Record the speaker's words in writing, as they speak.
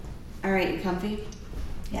All right, you comfy?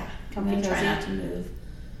 Yeah. Comfy, I'm going to try cozy? not to move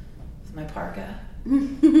with my parka.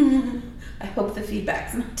 I hope the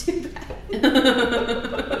feedback's not too bad.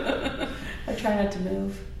 I try not to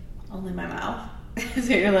move. Only my mouth.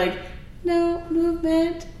 So you're like, no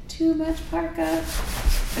movement, too much parka.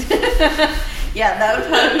 Yeah, that would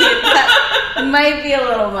probably be, that might be a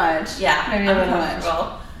little much. Yeah, maybe a little much.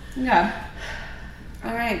 uncomfortable. Yeah.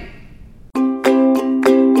 All right.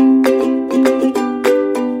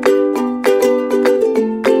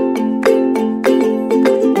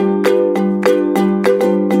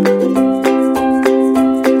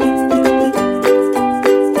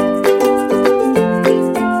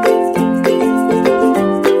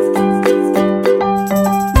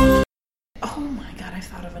 Oh my god, I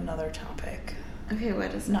thought of another topic. Okay,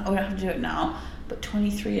 what is No, we don't have to do it now. But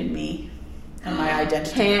 23andMe and my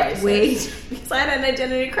identity Can't crisis. wait. Because I had an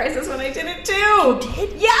identity crisis when I did it too.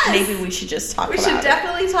 Did? Yes. Maybe we should just talk We about should it.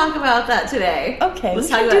 definitely talk about that today. Okay, Let's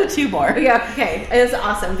we talk can about do two more. Yeah, okay. It's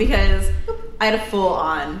awesome because I had a full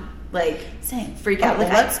on Same. freak out. Well,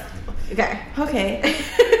 let's. Okay. Okay.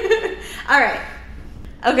 All right.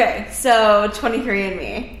 Okay, so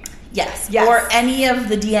 23andMe. Yes. Yes. Or any of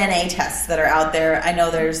the DNA tests that are out there. I know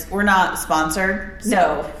we're not sponsored. So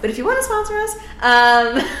No, but if you want to sponsor us,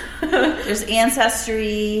 there's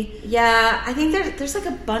Ancestry. yeah, I think there's like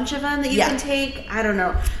a bunch of them that you Yeah. can take. I don't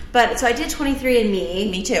know, but so I did 23andMe.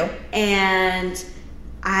 Me too. And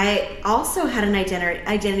I also had an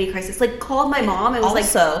identity crisis. Like, called my mom and was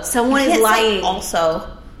Also, like, someone you is can't say lying. Also,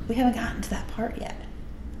 we haven't gotten to that part yet.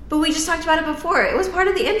 But we just talked about it before. It was part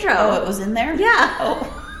of the intro. Oh, it was in there? Yeah.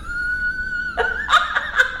 Oh.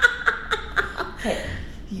 Okay.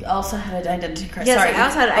 You also had an identity crisis. Yes, Sorry. I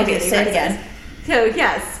also had an identity say crisis. it again. So,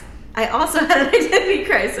 yes, I also had an identity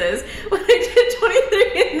crisis when I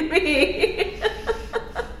did 23andMe.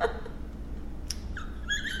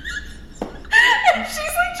 And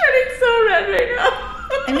she's like turning so red right now.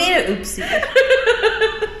 I made an oopsie.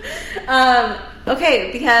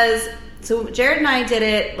 Okay, because so Jared and I did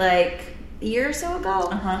it like a year or so ago.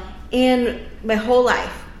 Uh-huh. And my whole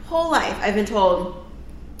life, I've been told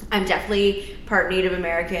I'm definitely part Native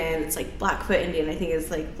American. It's like Blackfoot Indian. I think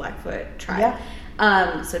it's like Blackfoot tribe.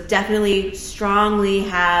 Yeah. So definitely strongly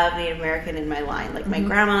have Native American in my line. Like my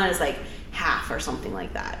grandma is like half or something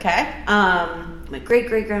like that. Okay. My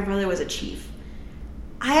great-great-grandfather was a chief.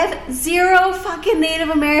 I have zero fucking Native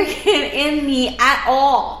American in me at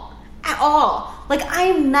all. At all. Like, I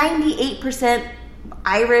am 98%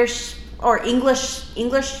 Irish or English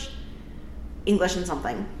and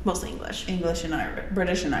something. Mostly English. English and Irish.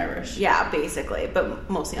 British and Irish. Yeah, basically. But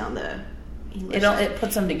mostly on the English. It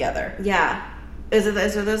puts them together. Yeah. Are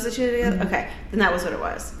those the two together? Okay. Then that was what it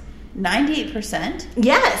was. 98%?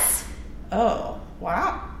 Yes. Oh,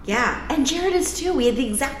 wow. Yeah. And Jared is too. We had the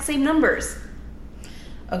exact same numbers.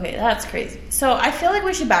 Okay, that's crazy. So I feel like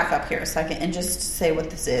we should back up here a second and just say what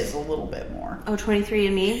this is a little bit more. Oh,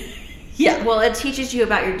 23andMe? Yeah. Well, it teaches you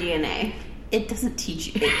about your DNA. It doesn't teach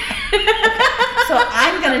you. Okay. So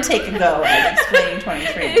I'm going to take a go at explaining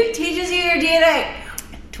 23andMe. It teaches you your DNA.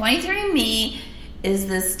 23andMe is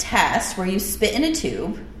this test where you spit in a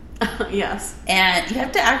tube. Yes. And you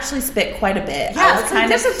have to actually spit quite a bit. Yeah,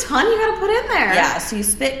 there's a ton you gotta put in there. Yeah, so you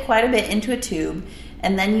spit quite a bit into a tube,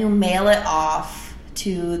 and then you mail it off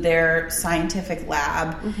to their scientific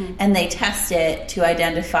lab, and they test it to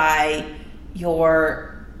identify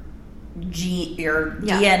your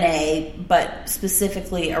DNA, but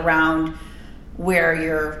specifically around where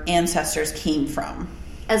your ancestors came from.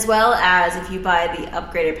 As well as if you buy the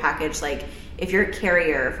upgraded package, like if you're a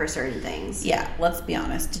carrier for certain things. Yeah, let's be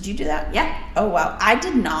honest. Did you do that? Yeah. Oh, wow. I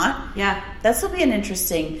did not. Yeah. This will be an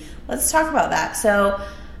interesting... Let's talk about that. So,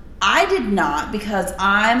 I did not because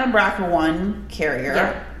I'm a BRCA1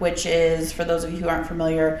 carrier, which is, for those of you who aren't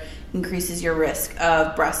familiar, increases your risk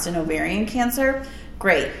of breast and ovarian cancer.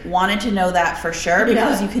 Great. Wanted to know that for sure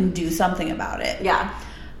because you can do something about it. Yeah.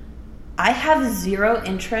 I have zero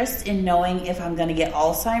interest in knowing if I'm going to get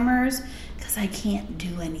Alzheimer's because I can't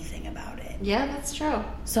do anything about it. Yeah, that's true.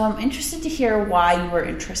 So I'm interested to hear why you were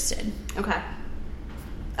interested. Okay.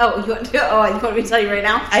 Oh, you want me to tell you right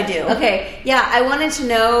now? I do. Okay. Yeah, I wanted to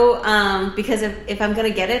know because if I'm going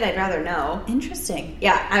to get it, I'd rather know. Interesting.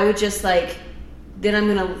 Yeah, I would just then I'm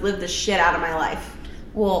going to live the shit out of my life.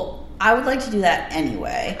 Well, I would like to do that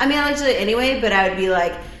anyway. I mean, I like to do it anyway, but I would be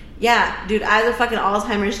like, yeah, dude, I have the fucking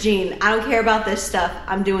Alzheimer's gene. I don't care about this stuff.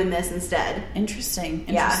 I'm doing this instead. Interesting.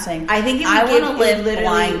 Yeah. I think I want to live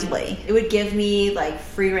blindly. It would give me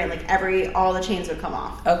free reign, all the chains would come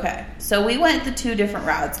off. Okay, so we went the two different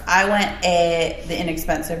routes. I went the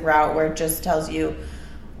inexpensive route where it just tells you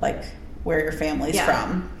where your family's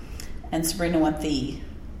from. and Sabrina went the...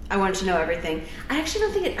 I wanted to know everything. I actually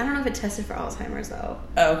don't think I don't know if it tested for Alzheimer's though.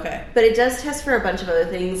 Oh, okay. But it does test for a bunch of other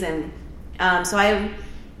things, and so I'm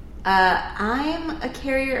a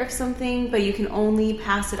carrier of something, but you can only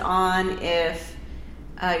pass it on if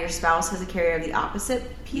your spouse has a carrier of the opposite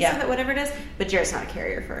piece of it, whatever it is. But Jared's not a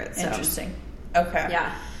carrier for it. So. Interesting. Okay.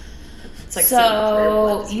 Yeah. It's like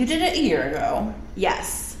so you did it a year ago.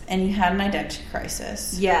 Yes. And you had an identity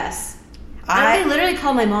crisis. Yes. I literally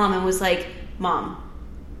called my mom and was like, Mom,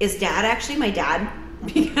 is Dad actually my dad?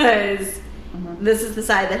 Because this is the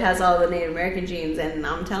side that has all the Native American genes, and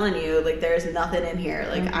I'm telling you, like, there's nothing in here.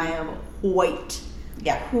 Like, I am white.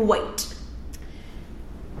 Yeah. White.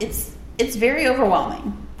 It's very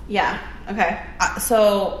overwhelming. Yeah. Okay.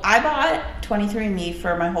 So I bought 23andMe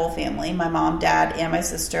for my whole family, my mom, dad, and my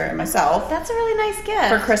sister, and myself. That's a really nice gift.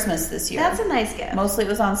 For Christmas this year. That's a nice gift. Mostly it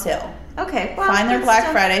was on sale. Okay. Well, Find their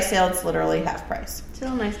Black Friday sale. It's literally half price.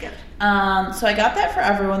 Still a nice gift. So I got that for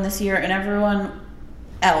everyone this year, and everyone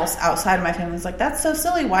else outside of my family was like, that's so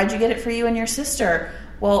silly. Why'd you get it for you and your sister?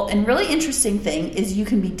 Well, and really interesting thing is you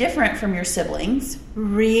can be different from your siblings.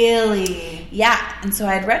 Really? Yeah. And so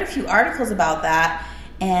I had read a few articles about that.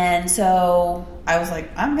 And so I was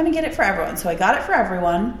like, I'm going to get it for everyone. So I got it for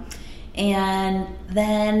everyone. And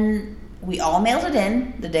then we all mailed it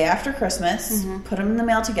in the day after Christmas, put them in the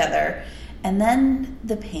mail together. And then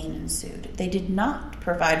the pain ensued. They did not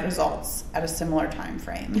provide results at a similar time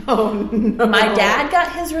frame. Oh, no. My dad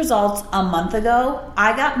got his results a month ago.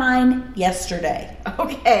 I got mine yesterday.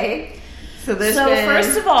 Okay. So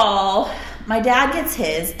first of all, my dad gets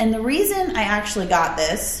his. And the reason I actually got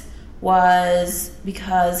this was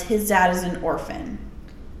because his dad is an orphan.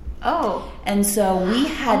 Oh. And so we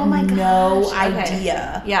had no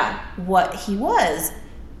idea what he was.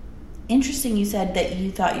 Interesting you said that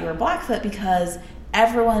you thought you were Blackfoot because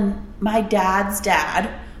my dad's dad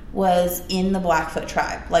was in the Blackfoot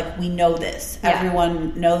tribe. Like, we know this. Yeah.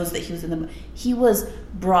 Everyone knows that he was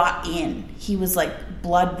brought in. He was like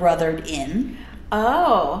blood brothered in.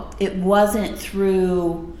 Oh. It wasn't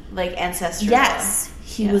through like ancestry. Yes.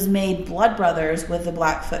 He was made blood brothers with the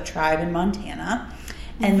Blackfoot tribe in Montana.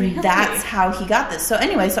 And that's how he got this. So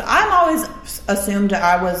anyway, so I'm always assumed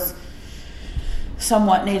I was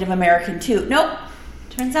somewhat Native American too. Nope.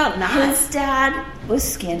 Turns out not. His dad was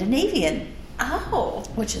Scandinavian. Oh.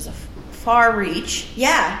 Which is a far reach.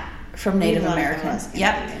 Yeah. From Native Americans.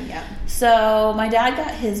 Yep. So my dad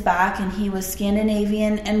got his back, and he was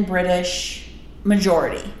Scandinavian and British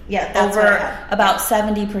majority. Yeah, that's over about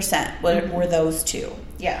 70% were those two.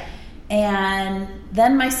 Yeah. And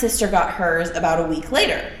then my sister got hers about a week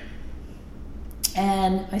later.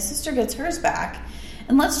 And my sister gets hers back.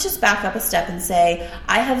 And let's just back up a step and say,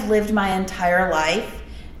 I have lived my entire life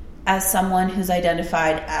as someone who's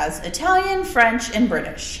identified as Italian, French, and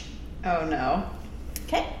British. Oh, no.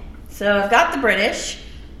 Okay. So I've got the British.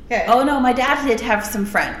 Okay. Oh, no, my dad did have some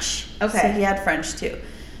French. Okay. So he had French, too.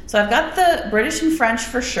 So I've got the British and French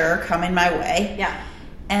for sure coming my way. Yeah.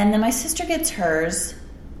 And then my sister gets hers.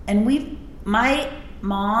 And my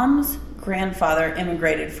mom's grandfather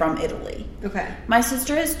immigrated from Italy. Okay. My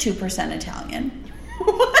sister is 2% Italian.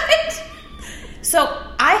 What? So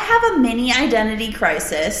I have a mini identity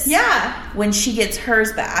crisis. Yeah. When she gets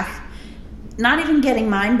hers back. Not even getting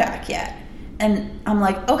mine back yet. And I'm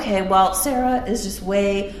like, okay, well, Sarah is just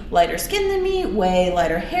way lighter skin than me, way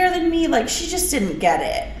lighter hair than me. Like, she just didn't get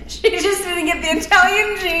it. She just didn't get the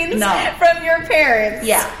Italian genes from your parents.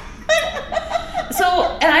 Yeah. So,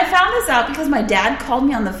 and I found this out because my dad called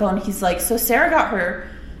me on the phone. He's like, so Sarah got her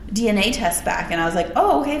DNA test back. And I was like,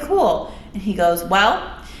 oh, okay, cool. And he goes,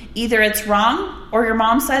 well, either it's wrong or your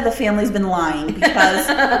mom's side of the family's been lying because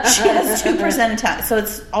she has 2% Italian. So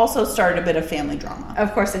it's also started a bit of family drama.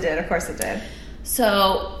 Of course it did.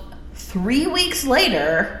 So 3 weeks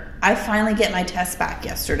later, I finally get my test back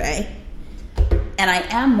yesterday. And I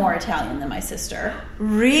am more Italian than my sister.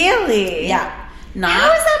 Really? Yeah.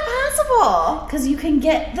 How is that possible? Because you can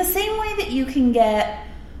get the same way that you can get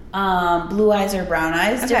blue eyes or brown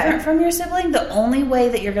eyes different from your sibling. The only way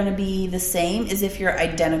that you're going to be the same is if you're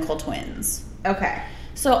identical twins. Okay.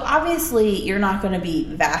 So obviously you're not going to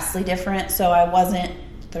be vastly different. So I wasn't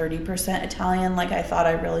 30% Italian like I thought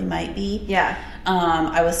I really might be. Yeah.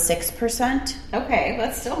 I was 6%. Okay,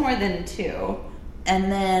 that's still more than 2.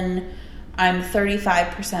 And then I'm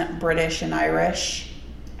 35% British and Irish.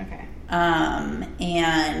 Okay.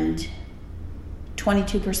 And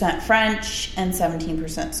 22% French and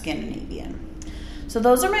 17% Scandinavian. So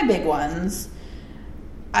those are my big ones.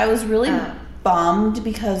 I was really bummed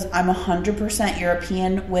because I'm 100%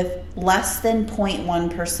 European with less than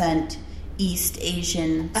 0.1% East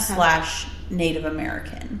Asian / Native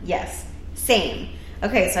American. Yes, same.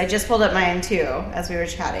 Okay, so I just pulled up mine too as we were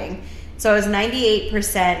chatting. So I was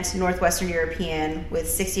 98% Northwestern European with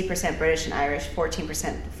 60% British and Irish,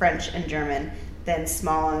 14% French and German, then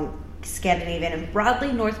small and Scandinavian, and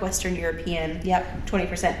broadly Northwestern European. Yep.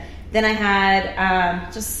 20%. Then I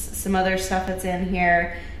had just some other stuff that's in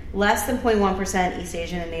here. Less than 0.1% East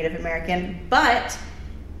Asian and Native American, but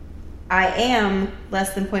I am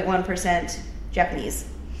less than 0.1% Japanese.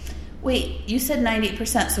 Wait, you said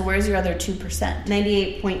 98%, so where's your other 2%?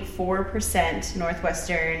 98.4%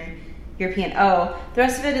 Northwestern European. Oh, the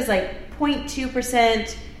rest of it is like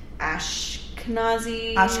 0.2%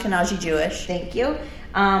 Ashkenazi. Ashkenazi Jewish. Thank you.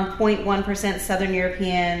 0.1% Southern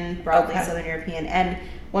European, broadly Okay. Southern European, and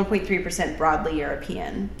 1.3% broadly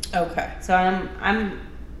European. Okay. So I'm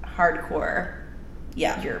hardcore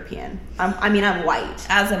Yeah. European. I'm white.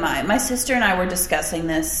 As am I. My sister and I were discussing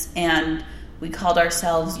this, and we called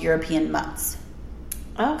ourselves European mutts.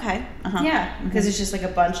 Okay. Uh-huh. Yeah, because it's just like a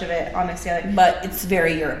bunch of it all mixed together. But it's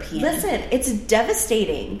very European. Listen, it's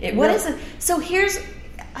devastating. What is it? So here's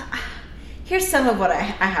some of what I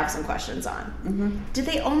have some questions on. Mm-hmm. Did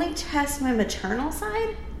they only test my maternal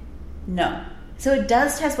side? No. So it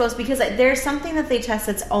does test both, because there's something that they test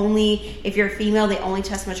that's only, if you're female, they only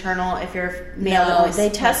test maternal. If you're male, No, they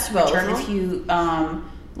test both. maternal. If you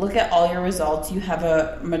look at all your results, you have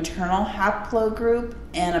a maternal haplogroup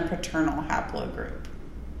and a paternal haplogroup.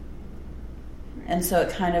 And so it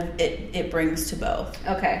kind of, it brings to both.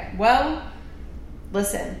 Okay, well,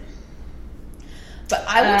 listen. But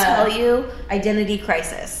I will tell you, Identity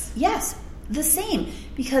crisis. yes, the same.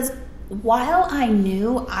 Because while I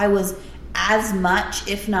knew I was as much,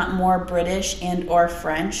 if not more, British and or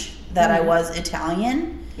French that I was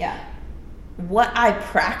Italian, Yeah. what I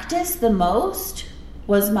practiced the most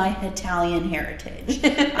was my Italian heritage.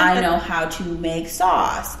 I know how to make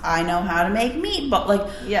sauce. I know how to make meat. But like,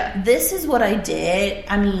 Yeah. this is what I did.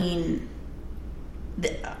 I mean,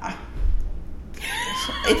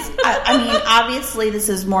 I mean, obviously this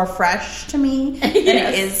is more fresh to me than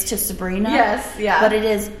Yes. it is to Sabrina. Yes, yeah. But it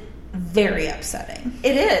is very upsetting.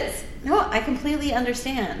 It is. No, I completely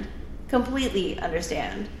understand. Completely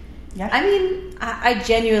understand. Yeah. I mean, I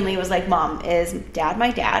genuinely was like, Mom, is Dad my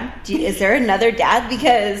dad? Is there another dad?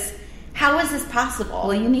 Because how is this possible?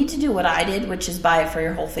 Well, you need to do what I did, which is buy it for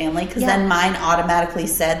your whole family, because Yeah. then mine automatically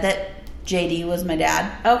said that JD was my dad.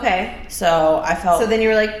 Okay. So I felt So then you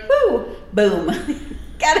were like, whoo, boom.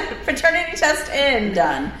 got a paternity test in.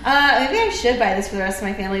 Done. Maybe I should buy this for the rest of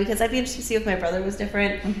my family, because I'd be interested to see if my brother was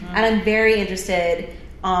different. Mm-hmm. And I'm very interested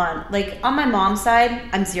on my mom's side,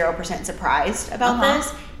 I'm 0% surprised about Uh-huh.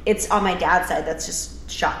 this. It's on my dad's side that's just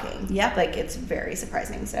shocking. Yep. Like, it's very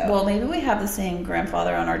surprising. So Well, maybe we have the same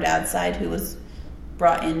grandfather on our dad's side who was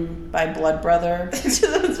brought in by blood brother. to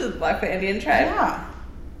the Blackfoot Indian tribe. Yeah.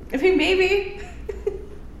 I mean, maybe.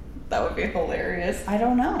 That would be hilarious I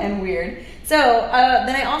don't know. and weird. So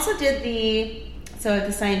then I also did the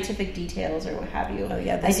scientific details or what have you. oh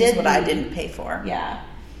yeah, this is what I didn't pay for. Yeah.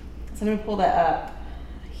 So I'm going to pull that up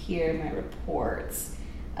here, my reports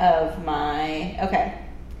of my, okay.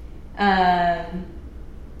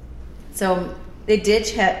 So they did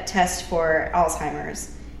test for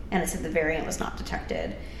Alzheimer's, and it said the variant was not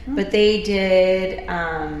detected. But they did,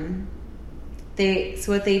 so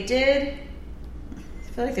what they did,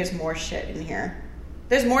 I feel like there's more shit in here.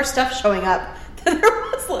 There's more stuff showing up than there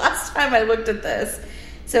was last time I looked at this.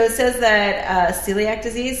 So it says that celiac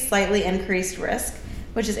disease, slightly increased risk,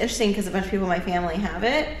 which is interesting because a bunch of people in my family have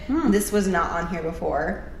it. This was not on here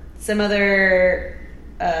before. Some other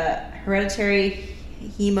hereditary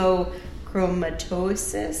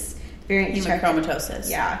hemochromatosis variant detected. Hemochromatosis.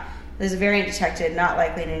 Yeah. There's a variant detected, not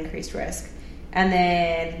likely an increased risk. And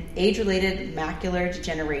then age-related macular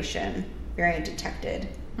degeneration variant detected.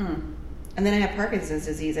 And then I have Parkinson's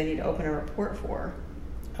disease I need to open a report for.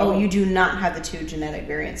 Oh, you do not have the 2 genetic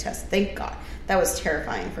variants test. Thank God. That was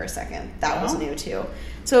terrifying for a second. That was new too.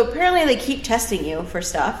 So apparently they keep testing you for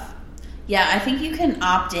stuff. Yeah, I think you can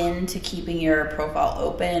opt in to keeping your profile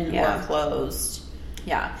open Yeah. or closed.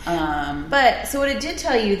 Yeah. Um, But so what it did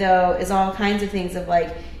tell you though is all kinds of things of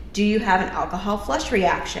like, do you have an alcohol flush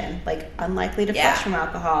reaction? Like unlikely to Yeah. flush from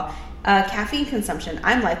alcohol. Caffeine consumption.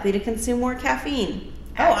 I'm likely to consume more caffeine.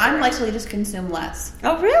 oh, I'm likely to just consume less.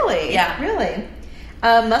 Oh, really? Yeah. Really?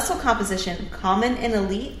 Muscle composition, common in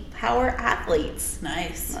elite power athletes.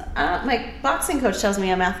 Nice. My boxing coach tells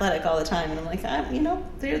me I'm athletic all the time, and I'm like,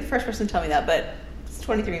 you're the first person to tell me that, but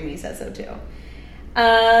 23andMe says so too.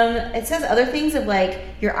 It says other things of like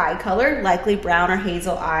your eye color, likely brown or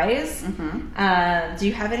hazel eyes. Mm-hmm. Do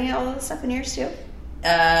you have any of all this stuff in yours too?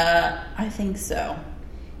 I think so.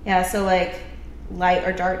 Yeah, so like light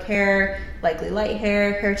or dark hair, likely light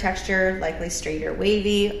hair texture, likely straight or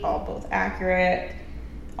wavy, all both accurate,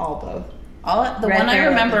 all both. The Red one I hair,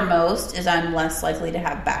 remember most is I'm less likely to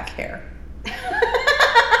have back hair.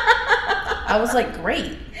 I was like,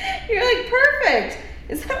 great. You're like, perfect.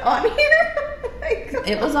 Is that on here? Oh my God.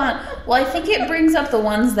 It was on. Well, I think it brings up the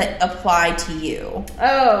ones that apply to you.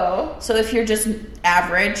 Oh. So if you're just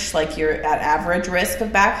average, like you're at average risk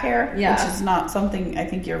of back hair, Yeah. which is not something I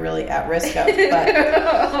think you're really at risk of, but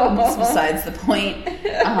it's besides the point,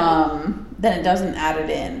 then it doesn't add it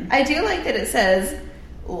in. I do like that it says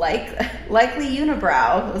likely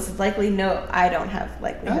unibrow. This is likely no. I don't have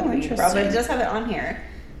likelihood of unibrow, interesting. but it does have it on here.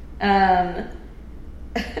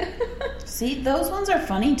 See, those ones are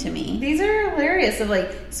funny to me. These are hilarious. Of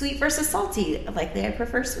like sweet versus salty. Likely, I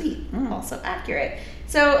prefer sweet. Also accurate.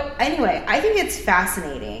 So anyway, I think it's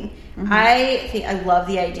fascinating. I love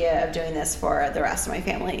the idea of doing this for the rest of my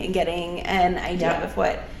family and getting an idea of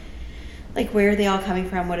what, like, where are they all coming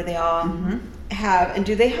from? What do they all have? And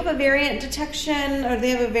do they have a variant detection, or do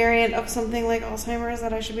they have a variant of something like Alzheimer's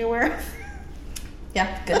that I should be aware of?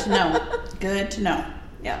 Yeah, good to know. Good to know.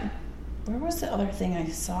 Yeah. Where was the other thing I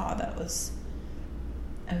saw that was...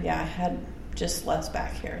 Oh, yeah, I had just less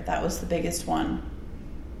back hair. That was the biggest one.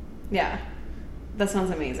 Yeah. That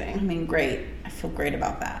sounds I amazing. mean, great. I feel great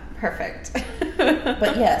about that. Perfect.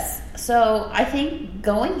 But yes, so I think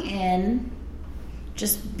going in,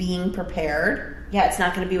 just being prepared Yeah, it's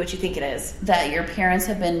not going to be what you think it is. that your parents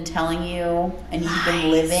have been telling you and you've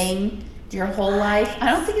been living your whole life.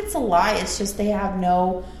 I don't think it's a lie. It's just they have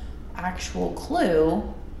no actual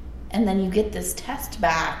clue. And then you get this test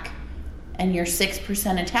back and you're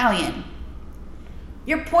 6% Italian.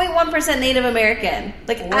 You're 0.1% Native American.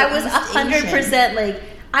 Like, Or I was East 100%, like,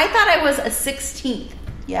 I thought I was a 16th.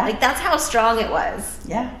 Yeah. Like, that's how strong it was.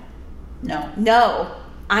 Yeah. No. No,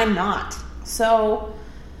 I'm not. So,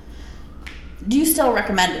 do you still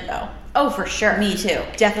recommend it though? Oh, for sure. Me too.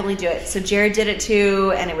 Definitely do it. So Jared did it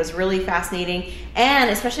too, and it was really fascinating. And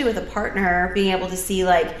especially with a partner, being able to see,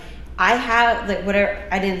 like, I have, like, whatever,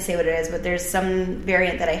 I didn't say what it is, but there's some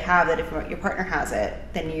variant that I have that if your partner has it,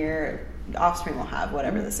 then your offspring will have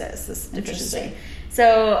whatever this is, this deficiency. Interesting.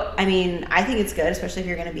 So, I mean, I think it's good, especially if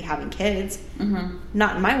you're going to be having kids. Mm-hmm.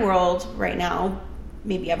 Not in my world right now,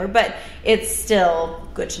 maybe ever, but it's still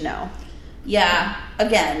good to know. Yeah,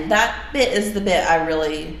 again, that bit is the bit I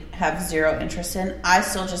really have zero interest in. I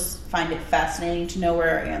still just find it fascinating to know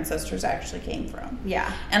where our ancestors actually came from.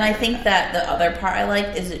 Yeah. And I think that the other part I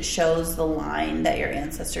like is it shows the line that your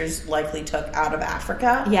ancestors likely took out of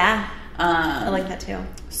Africa. Yeah. I like that too.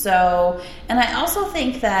 So, and I also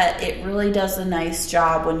think that it really does a nice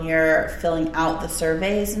job when you're filling out the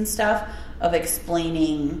surveys and stuff of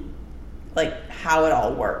explaining, like, how it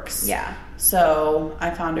all works. Yeah. So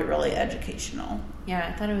I found it really educational. Yeah,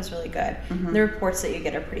 I thought it was really good. The reports that you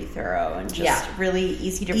get are pretty thorough and just Yeah. really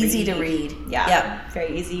easy to read. Easy to read. Yeah. Yep.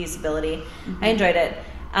 Very easy usability. I enjoyed it.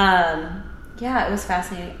 Yeah, it was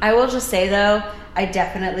fascinating. I will just say, though, I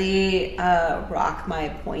definitely rock my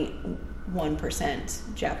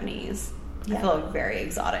 0.1% Japanese. I feel very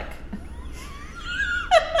exotic.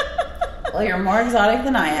 Well, you're more exotic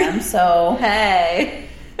than I am, so Hey.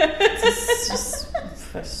 it's just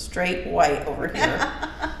straight white over here.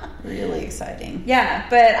 Really exciting. Yeah,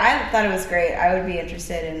 but I thought it was great. I would be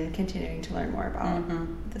interested in continuing to learn more about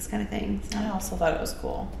this kind of thing. So. I also thought it was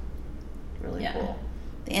cool. Really cool.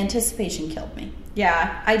 The anticipation killed me.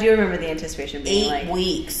 Yeah, I do remember the anticipation being 8 like...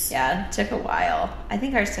 weeks. Yeah, it took a while. I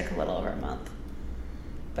think ours took a little over a month.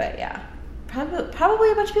 But yeah.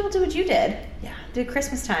 Probably a bunch of people did what you did. Yeah. Did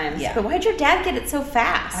Christmas times. Yeah. But why'd your dad get it so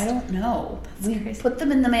fast? I don't know. We crazy. put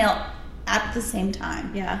them in the mail at the same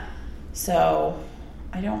time. Yeah. So,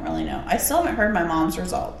 I don't really know. I still haven't heard my mom's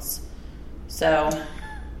results. So,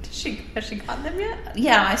 Has she gotten them yet?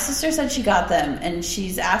 yeah, my sister said she got them, and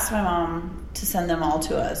she's asked my mom to send them all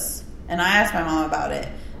to us. And I asked my mom about it,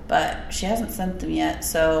 but she hasn't sent them yet.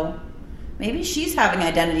 So, maybe she's having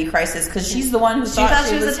identity crisis because she's the one who thought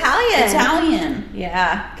she was Italian. Italian.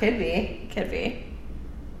 Yeah, could be. Could be.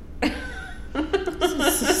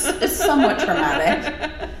 It's somewhat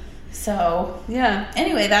traumatic. So, Yeah.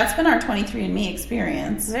 anyway, that's been our 23andMe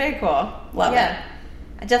experience. Very cool. Love it.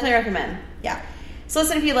 I definitely recommend. Yeah. So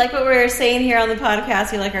listen, if you like what we're saying here on the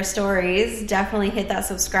podcast, you like our stories, definitely hit that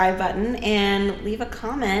subscribe button and leave a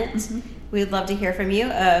comment. We'd love to hear from you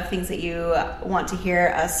of things that you want to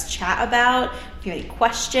hear us chat about. If you have any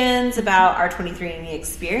questions about our 23andMe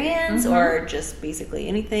experience or just basically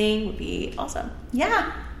anything, would be awesome.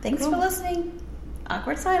 Yeah. Thanks for listening.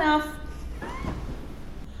 Awkward sign off.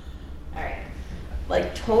 All right.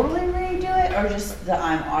 Like, totally redo it, or just the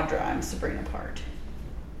I'm Audra, I'm Sabrina part?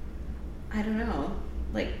 I don't know.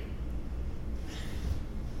 Like,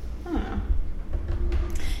 I don't know.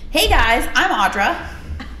 Hey guys, I'm Audra.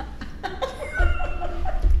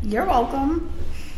 You're welcome.